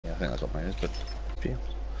think that's what mine is, but... James.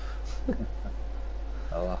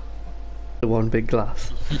 Oh well. The one big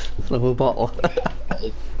glass. Little bottle.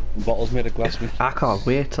 Bottles made of glass, me. I can't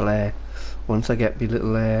wait till once I get my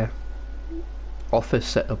little office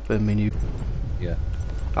set up in my new... Yeah.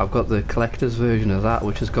 I've got the collector's version of that,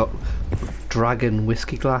 which has got dragon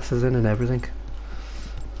whiskey glasses in and everything.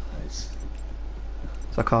 Nice.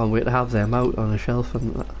 So I can't wait to have them out on a shelf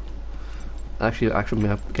and that. Actually, I'm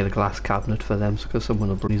going to get a glass cabinet for them because someone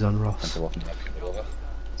will bring these on Ross.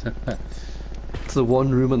 It's the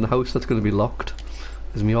one room in the house that's going to be locked.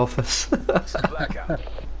 Is my office.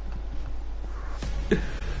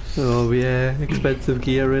 Oh yeah, expensive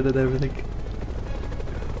gear in and everything.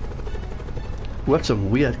 We got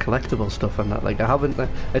some weird collectible stuff in that. Like I haven't.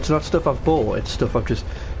 It's not stuff I've bought. It's stuff I've just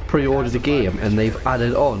pre-ordered the game and they've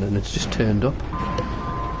added on and it's just turned up.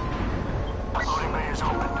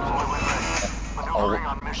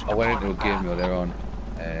 I went into a game the other on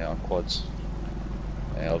quads.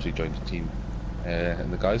 Obviously joined the team,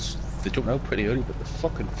 and the guys they jumped out pretty early, but they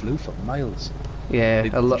fucking flew for miles. Yeah, they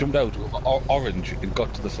jumped out orange and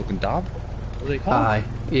got to the fucking dam. Like, oh. Aye,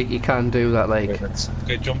 you can do that. Like,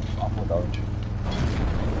 okay, jump on orange.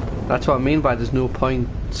 That's what I mean by there's no point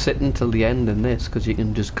sitting till the end in this because you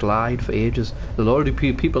can just glide for ages. There's already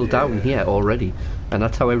people down here already, and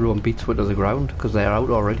that's how everyone beats to the ground because they're out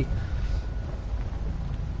already.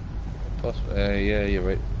 Yeah, you're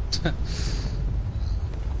right.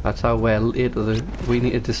 That's how we're late to the... We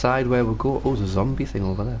need to decide where we're going. Oh, there's a zombie thing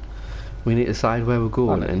over there. We need to decide where we're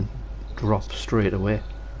going and drop straight away.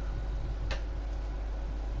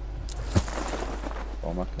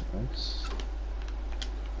 Trauma kit, nice.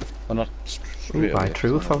 Well, not straight Ooh, away.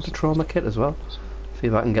 true, I found a trauma kit as well. See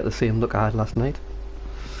if I can get the same look I had last night.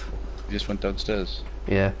 You just went downstairs?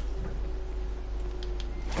 Yeah.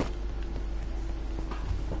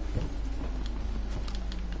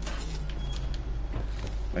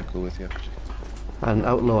 Might go with you actually. An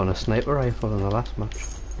outlaw and a sniper rifle in the last match.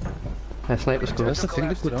 Yeah, sniper scope. That's the thing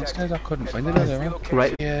to go downstairs, I couldn't find it earlier on.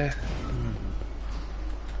 Right. Yeah.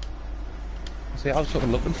 See, I was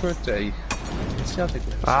fucking looking for it.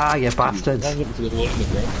 Ah, you bastards. I was looking for the one in the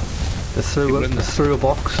ground. They threw a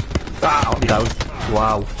box. Ah, I'm down.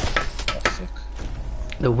 Wow. Oh, fuck.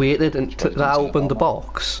 They waited until that opened the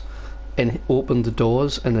box and opened the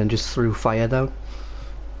doors and then just threw fire down.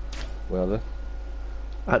 Where are they?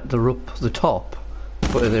 At the top,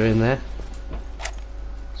 but they're in there.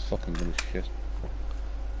 It's fucking really shit.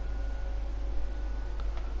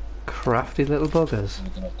 Crafty little buggers.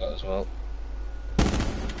 I'm gonna have that as well.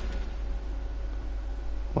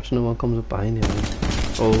 Watch no one comes up behind you. Man.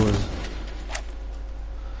 Oh,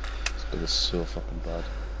 This is so fucking bad.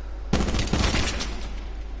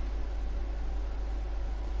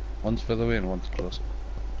 One's further away and one's closer.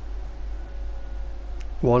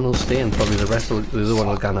 one will stay and probably the rest of the other one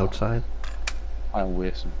will go outside. I'm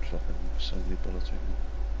wasting fucking so many bullets right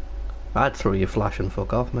now. I'd throw your flash and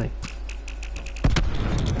fuck off, mate.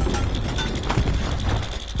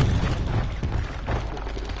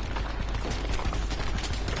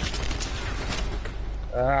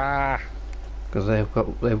 Ah! Because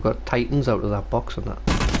they've got titans out of that box and that.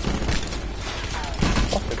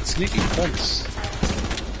 Fucking sneaky cunts.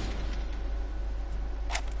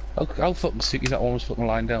 How fucking sneaky that one was fucking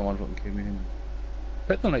lying down, one fucking came in.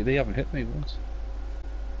 Bet them like they haven't hit me once.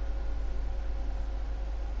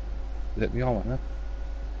 They hit me on one, huh?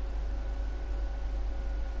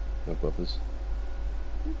 They're brothers.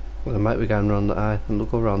 Well, they might be going around the eye and they'll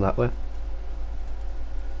go around that way.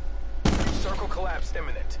 Circle collapse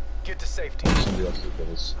imminent. Get to safety. Somebody else's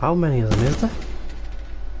brothers. How many of them is there?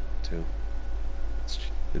 2.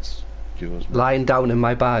 It's duos. Lying down in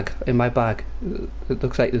my bag. In my bag. It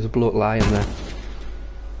looks like there's a bloke lying there.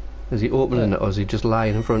 Is he opening it or is he just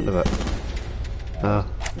lying in front of it? Oh.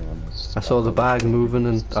 I saw the bag moving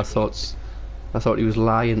and I thought he was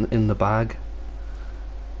lying in the bag.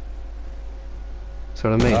 See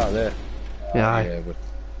what I mean? Ah, there. Yeah, Yeah, but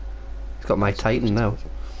he's got my Titan now.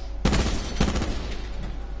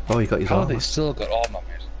 Oh, he got his how armor. they still got armor,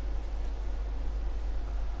 mate?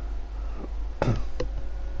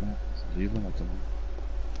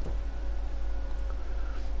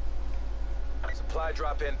 Supply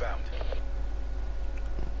drop inbound.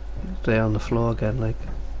 Stay on the floor again, like.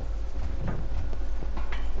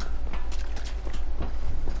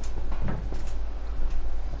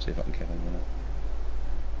 See if I can kill him.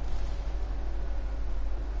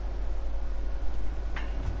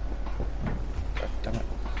 God damn it.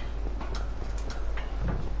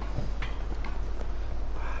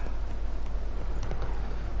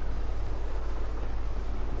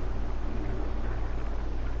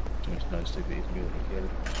 It's nice to be able to kill him.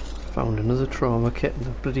 Found another trauma kit and a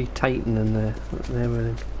bloody Titan in there and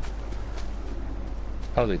everything.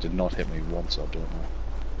 How they did not hit me once, I don't know.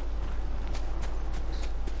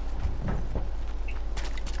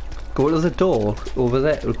 Go to the door over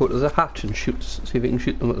there, go to the hatch and shoot, see if you can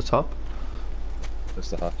shoot them at the top. There's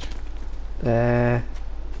the hatch. To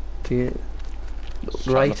you,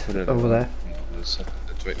 right over there. Yeah, there's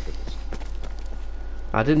it's waiting for this.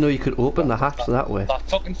 I didn't know you could open the hatch that way. That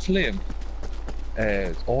fucking flame.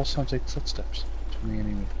 It all sounds like footsteps to me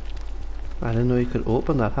anyway. I didn't know you could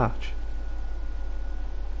open that hatch.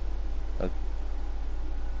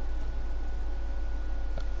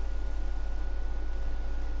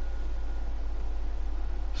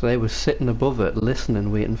 So they were sitting above it,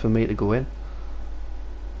 listening, waiting for me to go in.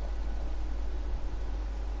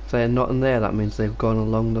 If they're not in there, that means they've gone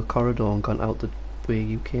along the corridor and gone out the way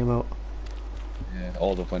you came out. Yeah,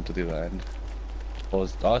 all of them went to the other end. Oh,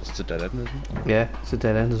 it's a dead end, isn't it? Yeah, it's a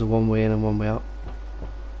dead end. There's a one way in and one way out.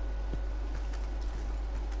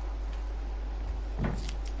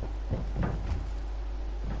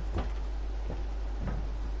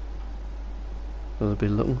 So they'll be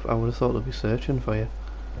looking. I would have thought they'd be searching for you.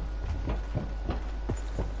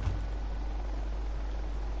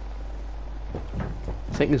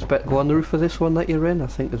 I think there's better. Go on the roof of this one that you're in. I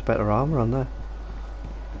think there's better armor on there.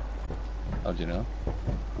 How do you know?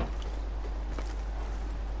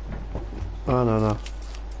 Oh no.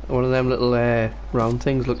 One of them little round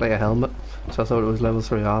things looked like a helmet, so I thought it was level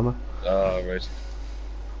 3 armor. Oh, right.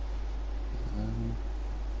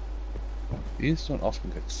 These don't often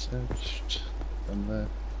get searched. And there.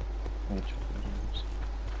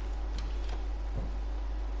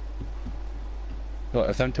 No,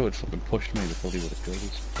 if them two had fucking pushed me, they probably would have killed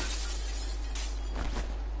us.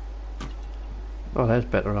 Oh, there's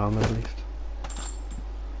better armor at least.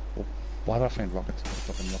 Well, why do I find rockets in the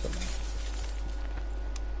fucking rocket man?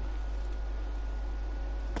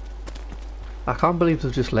 I can't believe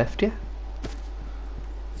they've just left you.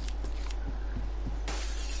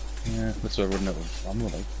 Yeah, that's why I running out of ammo,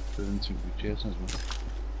 like. They didn't seem to be chasing us, man.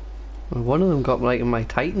 Well, one of them got like in my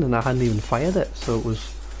Titan and I hadn't even fired it, so it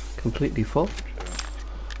was completely full.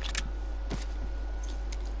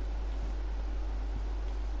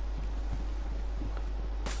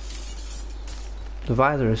 They've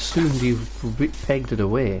either assumed you've pegged it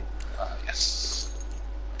away. Yes.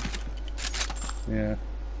 Yeah.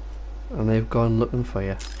 And they've gone looking for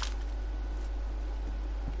you.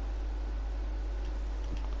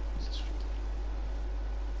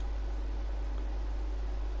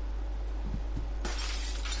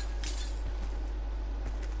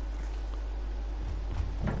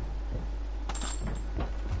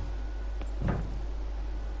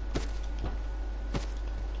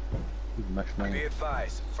 Be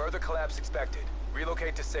advised, further collapse expected.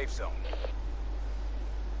 Relocate to safe zone.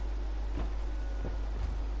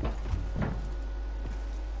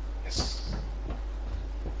 Yes.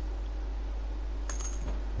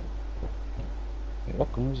 Hey,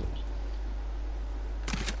 what gun is it?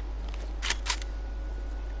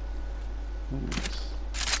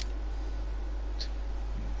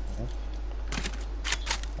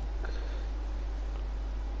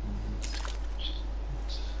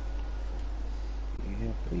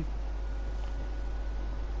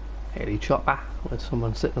 Heli chopper with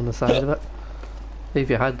someone sitting on the side of it. If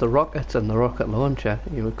you had the rockets and the rocket launcher,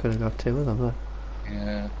 you could have got 2 of them there.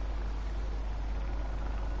 Yeah.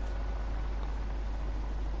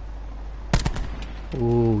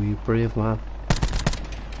 Ooh, you brave man.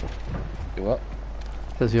 You what?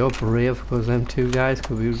 Says you're brave because them 2 guys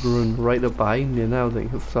could be running right up behind you now that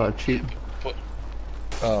you've started shooting. But,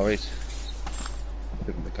 oh, right. I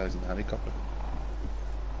think the guys in the helicopter.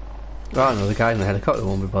 Oh no, the guy in the helicopter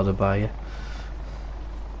won't be bothered by you.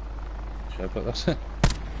 Should I put this in?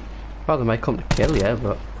 Oh, they might come to kill you,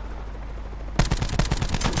 but...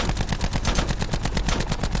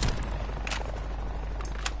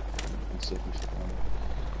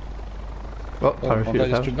 Oh,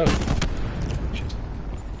 parachute out.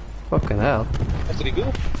 Fucking hell. Where did he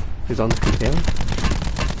go? He's on the container.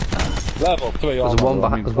 Level 3 There's one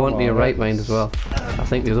behind, there's one to your right, mind, as well. I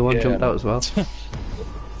think the other one jumped out as well.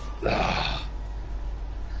 I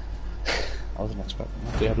wasn't expecting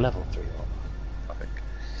that. They had level 3 on, I think.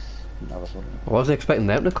 I wasn't expecting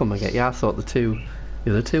them to come and get you. I thought the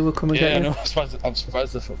other two would come and get you. Yeah, no, I'm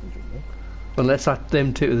surprised they fucking jumped out. Unless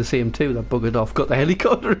them 2 are the same 2 that buggered off, got the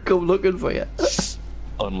helicopter and come looking for you.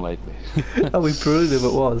 Unlikely. That'd be brilliant if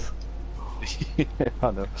it was. Yeah,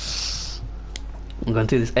 I know. I'm going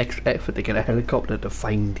to do this extra effort to get a helicopter to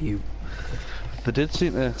find you. They did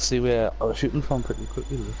seem to see where I was shooting from pretty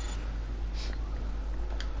quickly though.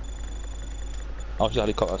 Obviously,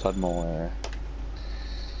 helicopters had more.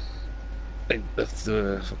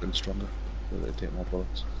 They're fucking stronger. So they take more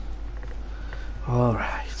bullets.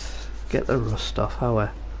 Alright. Get the rust off, how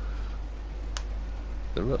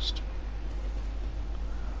The rust.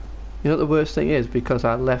 You know what the worst thing is? Because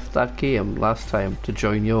I left that game last time to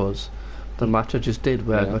join yours, the match I just did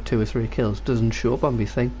where I got 2 or 3 kills doesn't show up on my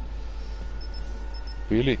thing.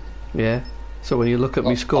 Really? Yeah. So when you look at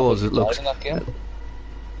my scores, it looks... In that game?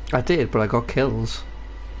 I did, but I got kills.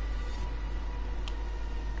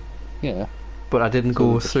 Yeah. But I didn't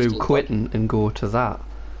go through quitting and go to that.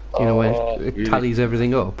 You know, when it really? tallies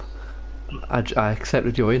everything up. I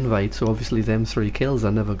accepted your invite, so obviously them 3 kills I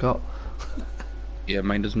never got. Yeah,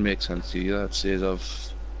 mine doesn't make sense to you. It says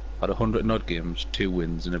I've had 100 odd games, 2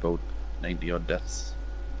 wins, and about 90 odd deaths.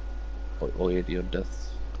 Or 80 odd deaths.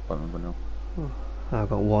 I don't remember now. I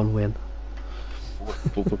got 1 win.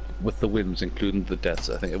 With the wins, including the deaths,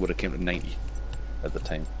 I think it would have came to 90 at the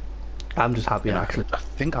time. I'm just happy actually. I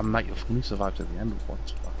think I might have only survived at the end of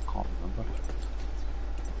once, but I can't remember.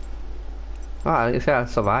 I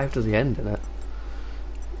survived at the end in it.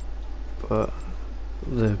 But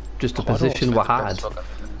the position we had,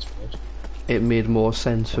 it made more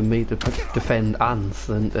sense for me to defend Anth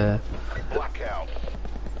than to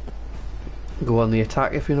go on the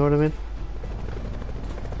attack, if you know what I mean.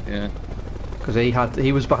 Yeah. Because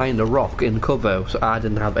he was behind a rock in cover, so I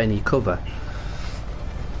didn't have any cover.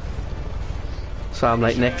 So I'm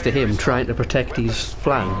like next to him trying to protect his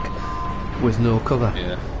flank with no cover.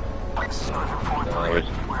 Yeah. This is Griffin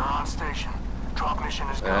 4-3. We're on station. Drop mission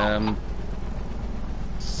is go.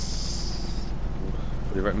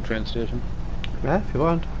 What do you reckon, train station? Yeah, if you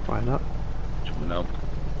want. Why not? No.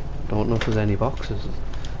 Don't know if there's any boxes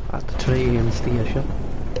at the train station.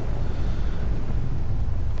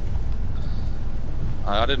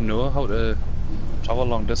 I didn't know how to travel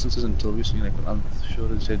long distances until recently. Like, I'm sure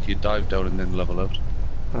they said you dive down and then level out.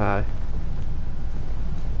 Aye.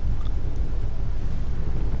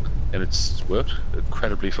 And it's worked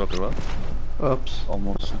incredibly fucking well. Oops.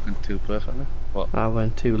 Almost looking too perfectly. What? I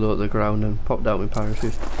went too low to the ground and popped out my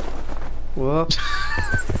parachute. Whoops.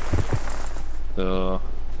 So,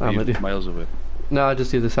 I'm you're at you. miles away. No,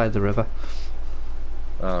 just the other side of the river.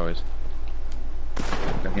 Alright.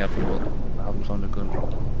 Can you have people? I haven't found a gun.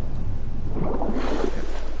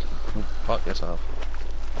 Oh, yes I have.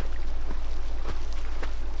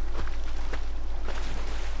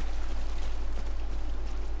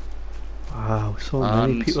 Wow, so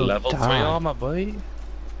many And people level 3 died. armor, boy.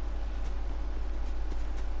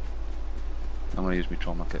 I'm gonna use my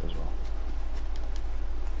trauma kit as well.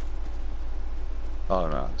 Oh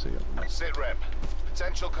no, I see it. Sit rep.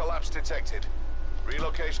 Potential collapse detected.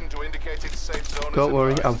 Relocation to indicated safe zone. Don't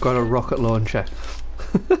worry, I've got a rocket launcher.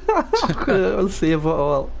 I'll save it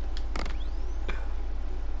all.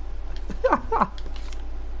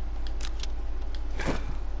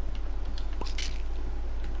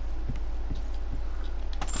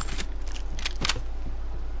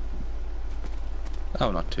 Oh,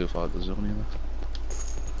 not too far, the zone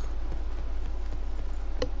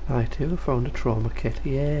either. I too found a trauma kit,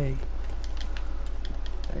 yay.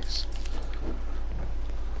 Nice.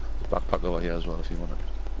 Backpack over here as well if you want it.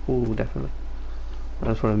 Oh, definitely. I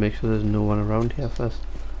just want to make sure there's no one around here first.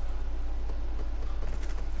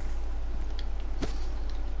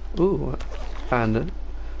 Ooh, and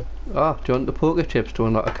oh, do you want the poker chips to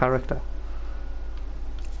unlock a character?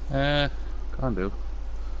 Can do.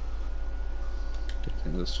 I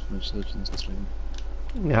think there's no search in this stream.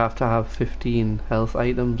 You have to have 15 health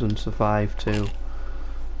items and survive to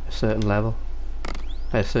a certain level.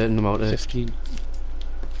 A certain amount of 15.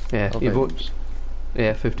 Yeah, Health you've items.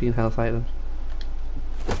 yeah, 15 health items.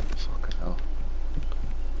 Fucking hell.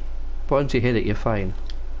 But once you hit it, you're fine.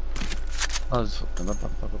 That's fucking not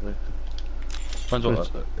bad, probably. Depends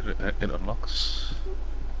what it unlocks.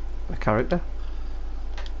 A character?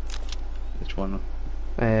 Which one?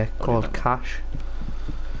 Called yeah. Cash.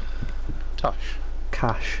 Tosh.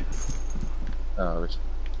 Cash. Oh, right.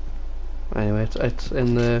 Anyway, it's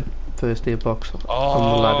in the first aid box on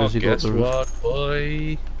Oh, the ladder as you go up guess the roof. what,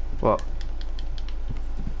 boy? What?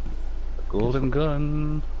 The golden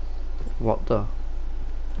gun. What the?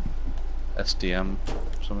 SDM,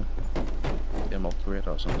 something. SDM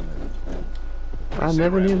operator or something like that. I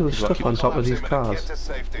never knew there was Keep stuff on top of these cars.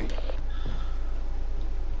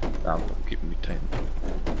 I'm keeping me tight.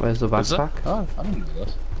 Where's the Is it? backpack? Oh, I didn't know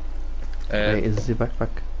that. Wait, is the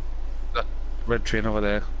backpack? That red train over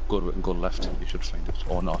there, go to it and go left. You should find it.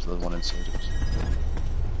 Or not, there's one inside it.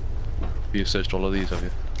 Have you searched all of these, have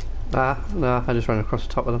you? Nah, I just ran across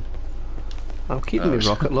the top of them. I'm keeping my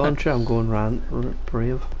rocket launcher, I'm going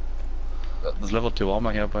brave. There's level 2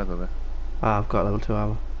 armor here, by the way. Ah, I've got level 2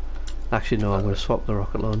 armor. Actually, no, I'm going to swap the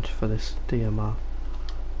rocket launch for this DMR.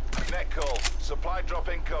 Net call. Supply drop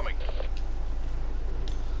incoming.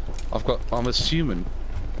 I'm assuming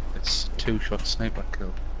it's 2-shot sniper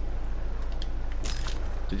kill.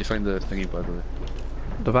 Did you find the thingy, by the way?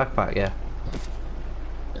 The backpack, yeah.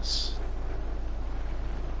 Yes.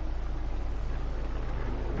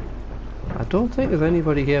 I don't think there's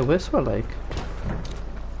anybody here whisper like.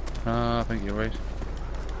 I think you're right.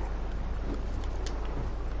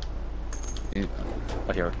 Yeah,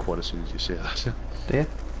 I hear a quad as soon as you say that. Do you?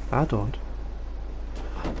 I don't.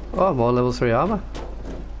 Oh, more level 3 armor.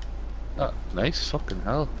 Oh, nice, fucking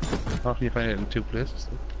hell. How can you find it in 2 places?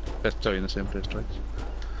 Sorry, in the same place twice.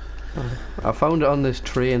 I found it on this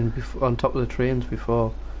train, on top of the trains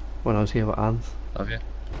before, when I was here with Anth. Have you?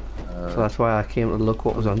 So that's why I came to look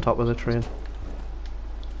what was on top of the train.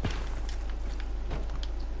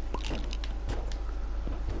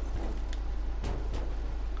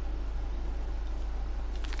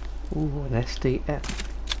 Ooh, an SDF.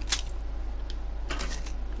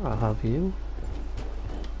 I'll have you.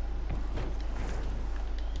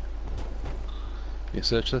 You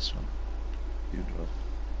search this one? You drove.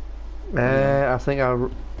 I think I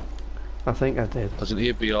did. There's an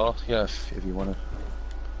ABR, yeah, if you want it.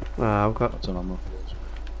 I've got. That's an ammo.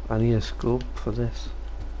 I need a scope for this.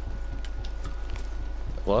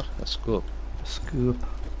 What? A scope? A scoop.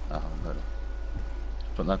 I haven't got it.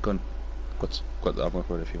 Put that gun. Got the ammo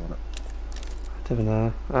for it if you want it. I don't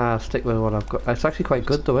know. I'll stick with what I've got. It's actually quite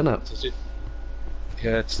good though, isn't it? Is it?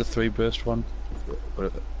 Yeah, it's the 3 burst one,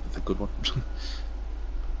 but the good one.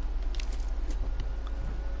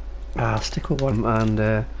 I'll stick with one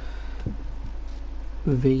and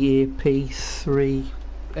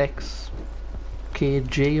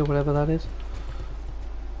VAP3XKG or whatever that is.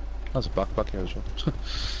 That's a backpack here as well.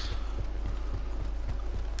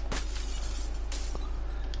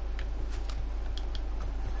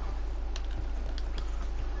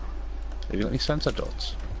 Have you got any sensor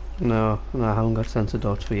dots? No, I haven't got sensor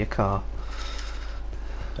dots for your car.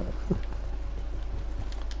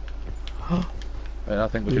 I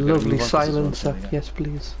think we should Lovely move on silencer, to yes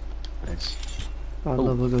please. Nice. I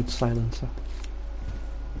love a good silencer.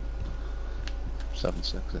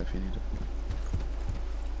 7.6 if you need it.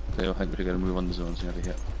 Okay, I think we're going to move on the zones nearly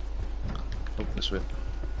here. Oh, this way.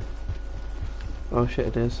 Oh shit,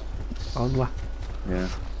 it is. On what? Yeah.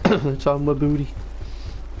 It's on my booty.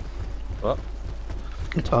 What?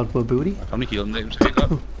 It's on my booty. How many healing items have you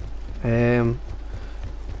got?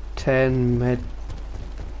 10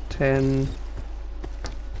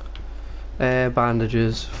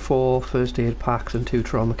 bandages, 4 first aid packs and 2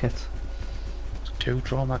 trauma kits. 2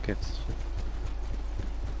 trauma kits.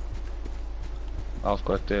 I've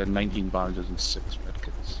got 19 bandages and 6 med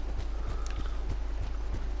kits.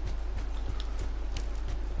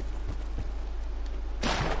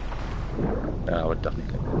 I would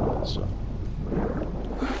definitely get that, so.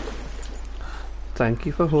 Thank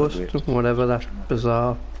you for hosting whatever that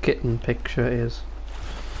bizarre kitten picture is.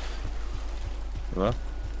 What?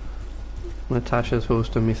 Natasha's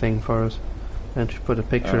hosting me thing for us, and she put a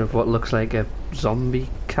picture of what looks like a zombie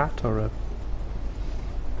cat or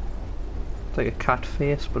it's like a cat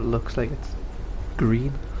face, but it looks like it's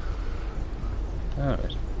green.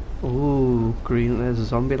 Alright. Ooh, green. There's a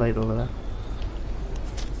zombie light over there.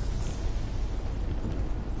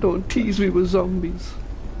 Don't tease me with zombies.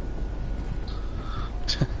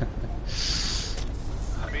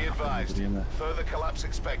 Be advised. Further collapse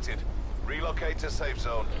expected. Relocate to safe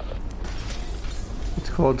zone. It's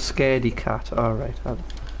called Scaredy Cat. Alright, I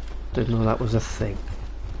didn't know that was a thing.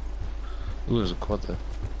 Ooh, there's a quad there.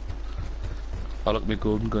 Oh, look at my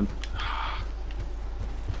golden gun.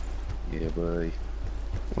 Yeah, boy.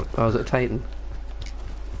 Oh, is it a Titan?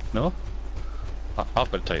 No? I've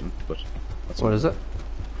got a Titan, but... What is it?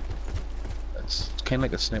 It's kind of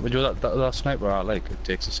like a sniper. Do you know that sniper I like? It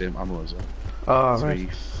takes the same ammo as it. Oh, right.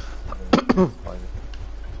 3, 5,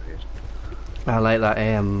 8. I like that,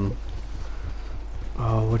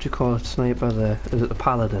 oh, what do you call it, sniper? Is it the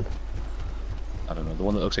Paladin? I don't know, the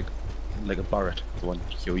one that looks like a Barrett, the one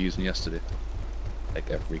you were using yesterday. Like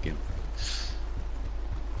every game.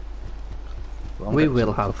 Well, we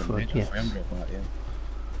will have fun, yes.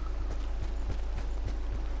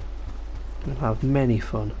 We'll have many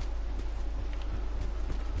fun.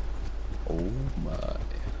 Oh my.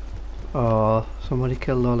 Oh, somebody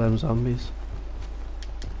killed all them zombies.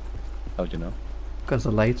 How'd you know? Because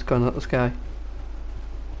the light's gone at the sky.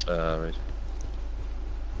 Right.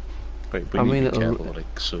 But I we mean, need to be it'll... careful,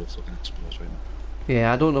 like, so fucking exposed right now.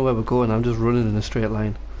 Yeah, I don't know where we're going, I'm just running in a straight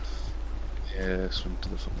line. Yeah, swim to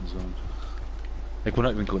the fucking zone. Like, we're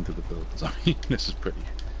not even going through the buildings. I mean, this is pretty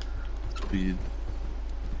weird.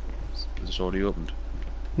 Is this already opened?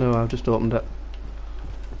 No, I've just opened it.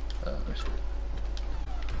 Nice.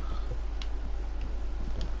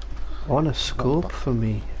 I want a scope for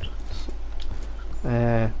me.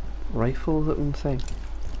 Rifle looking thing.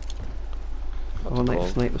 I want a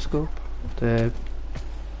sniper scope. The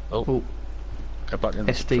Get back in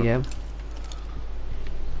the SDM.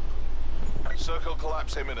 Circle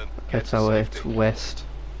collapse imminent. Get It's to our safety. it's west.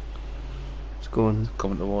 It's going.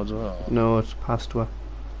 coming towards her. Or? No, it's past her.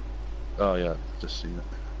 Oh yeah, just seen it.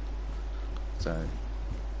 So,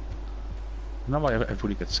 not why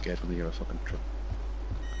everybody gets scared when they hear a fucking truck.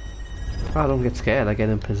 I don't get scared. I get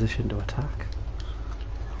in position to attack.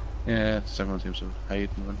 Yeah, everyone seems to hide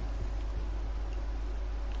and run.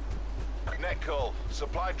 Net call.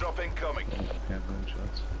 Supply drop incoming. Yeah, running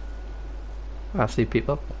shots. I see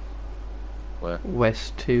people. Where?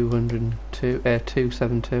 West 202,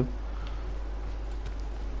 272.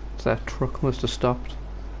 So that truck must have stopped.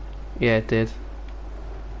 Yeah, it did.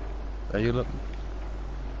 Are you looking?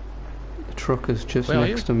 The truck is just Where are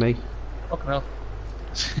next you? to me. Fucking hell.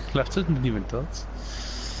 Left it and didn't even touch.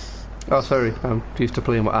 Oh, sorry. I'm used to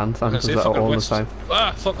playing with ants. Ants does that all the time.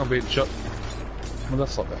 Ah, fuck, I'm being shot.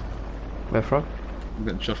 Motherfucker. Where from? I'm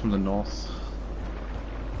getting shot from the north.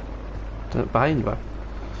 Behind me.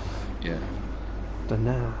 Yeah. The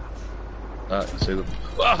north. Ah, you see them.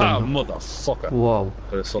 Ah, motherfucker. Whoa.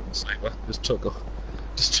 But a fucking sniper. Just took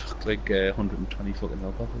like 120 fucking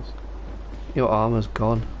helicopters. Your armor's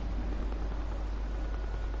gone.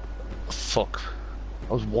 Fuck.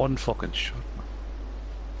 I was one fucking shot.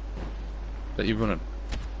 That you running?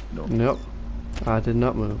 No. Nope. I did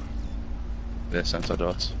not move. They're sensor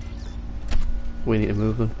darts. We need to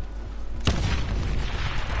move them.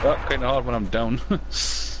 Oh, kinda hard when I'm down.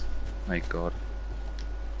 My god.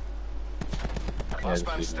 Last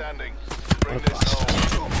man standing. Bring this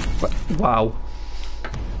home. Wow.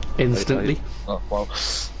 Instantly. Oh, wow.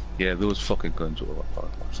 Yeah, those fucking guns were what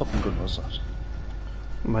fucking gun was that?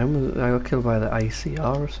 Mine was, I got killed by the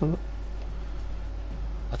ICR or something.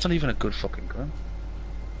 That's not even a good fucking gun.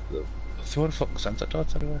 They're throwing fucking sensor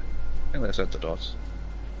darts everywhere. I think they're sensor darts.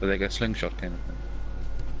 But they get slingshot kind of thing.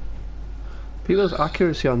 People's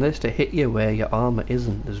accuracy on this to hit you where your armor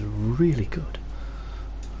isn't is really good.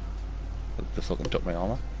 They fucking took my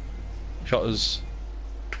armor. Shot us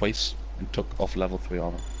twice and took off level 3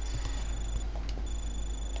 armor.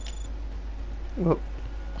 Well,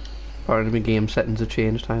 part of my game settings have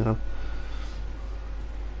changed, hang on.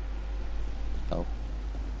 No.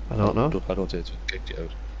 I don't know. I don't say it's kicked you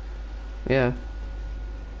out. Yeah,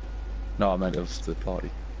 No, I meant of the party.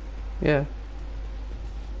 yeah.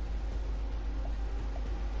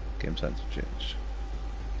 Game sense have changed.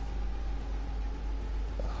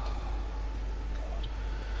 Oh,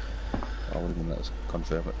 God. I wouldn't even let us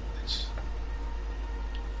confirm it. It's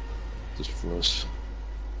just for us.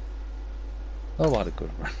 Oh, what a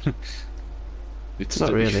good run. It's Not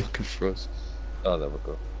still really. fucking for us. Oh, there we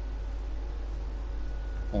go.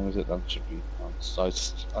 When was it? That should be on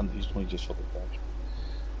size, and he's only just fucking died.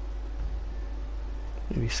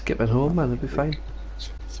 Maybe skipping home, man, it'll be fine. It's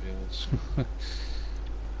fucking 3 hours.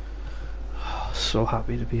 So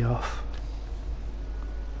happy to be off.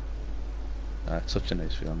 It's such a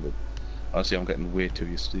nice feeling, but honestly, I'm getting way too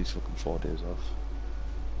used to these fucking 4 days off.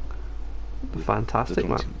 Fantastic, They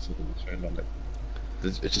don't man. seem to last very long.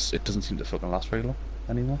 It doesn't seem to fucking last very long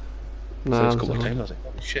anymore. No, So it's a I'm couple of sorry. times I was like,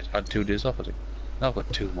 holy shit, I had 2 days off. I was like, now I've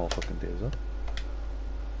got 2 more fucking days off.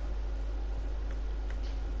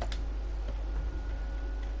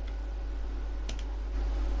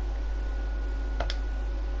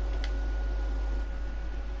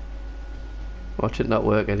 Watch it not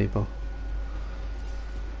work anymore.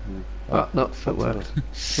 Ah, no, it worked.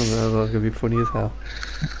 Oh, that was gonna be funny as hell.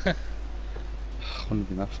 Wouldn't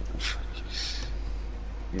be that fucking funny.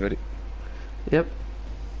 You ready? Yep.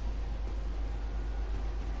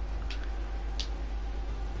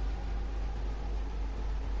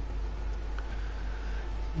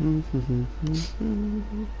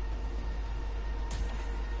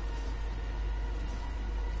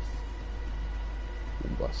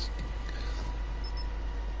 Bust.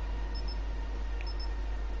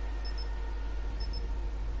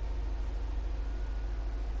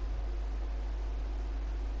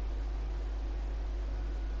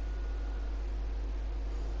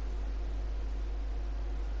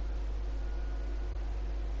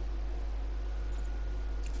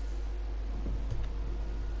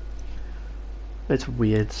 It's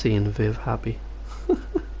weird seeing Viv happy.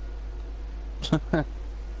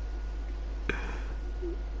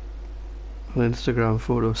 an Instagram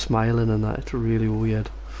photo smiling and that. It's really weird.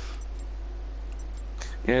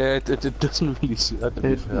 Yeah, it doesn't really suit that, to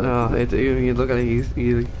be fair. No, you look at it,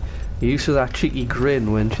 you used to that cheeky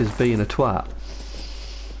grin when she's being a twat.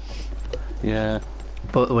 Yeah.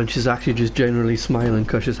 But when she's actually just generally smiling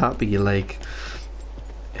because she's happy, you're like,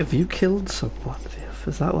 have you killed someone, Viv?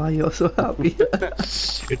 Is that why you're so happy?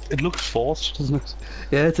 it looks forced, doesn't it?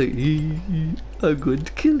 Yeah, it's like, I'm going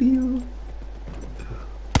to kill you.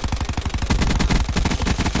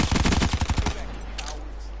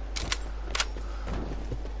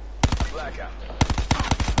 Blackout.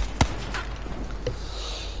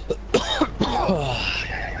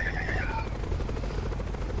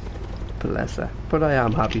 Bless her. But I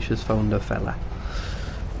am happy she's found a fella.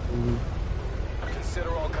 Consider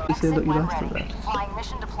all You say look, you after ready. that. Flying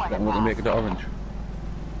mission deployment. I'm going to path. make it orange.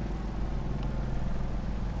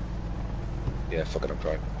 Yeah, fuck it, I'm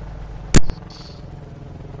trying.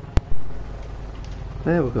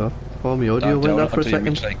 There we go. Oh, my audio went off for a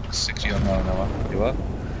second. Like 60 miles an hour. You what?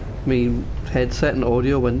 My headset and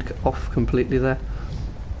audio went off completely there.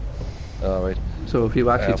 Oh, right. So if you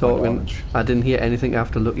were actually went talking, orange. I didn't hear anything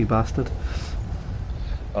after Lucky Bastard.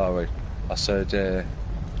 Oh, right. I said,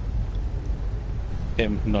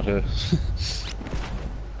 him, not her.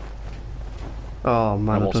 Oh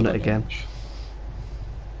man, I'm I've also done it like again. orange.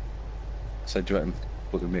 I said, do you reckon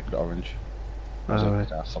we can make it orange? I was Alright.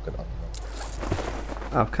 like, nah, fuck it up.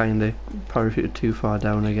 I've kinda parachuted too far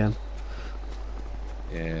down again.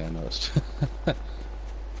 Yeah, I noticed.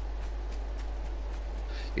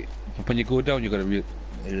 When you go down, you got to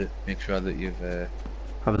make sure that you've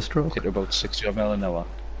Have a stroke. hit about 60 miles an hour.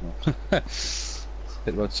 No.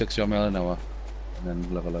 Hit about 60 miles an hour, and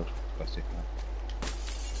then level out. That's it now.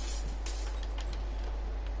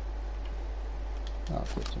 Ah,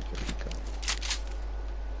 good,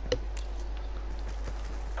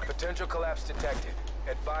 Potential collapse detected.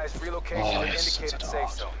 Advise relocation Oh, to yes, indicated it's safe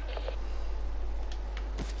hard. zone.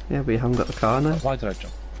 Yeah, but you haven't got the car now. Why did I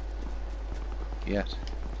jump? Yet.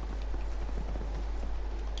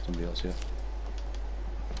 Somebody else here.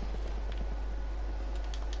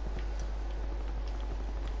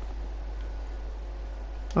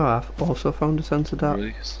 Oh, I've also found a sensor dart.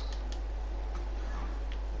 Really?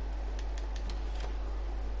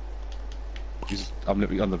 I'm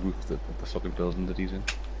literally on the roof of the fucking building that he's in.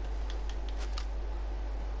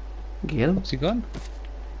 Get him. What's he gone?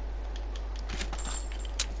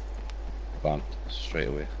 Gone. Straight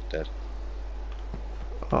away. Dead.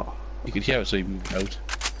 Oh, You could hear it, so he moved out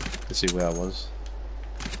to see where I was.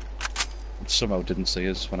 And somehow didn't see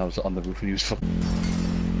us when I was on the roof and he was fucking.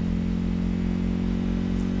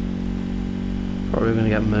 probably gonna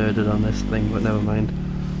get murdered on this thing, but never mind.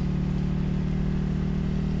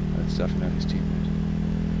 That's definitely not his teammate.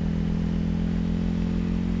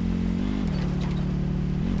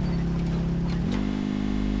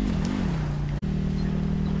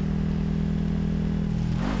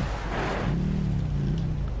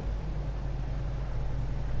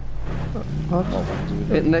 What?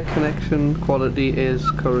 Internet connection quality is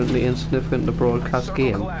currently insignificant to broadcast Circle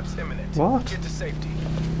game. collapse imminent. What? Get to safety.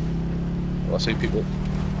 Well, I see people.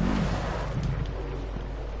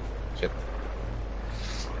 Shit.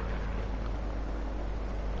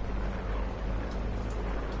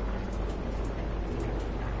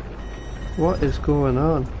 What is going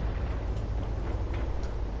on?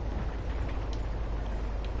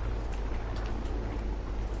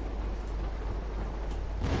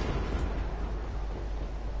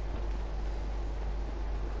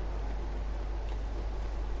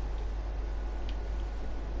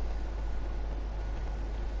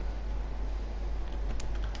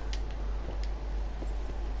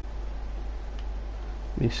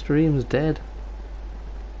 My stream's dead.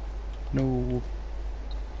 No.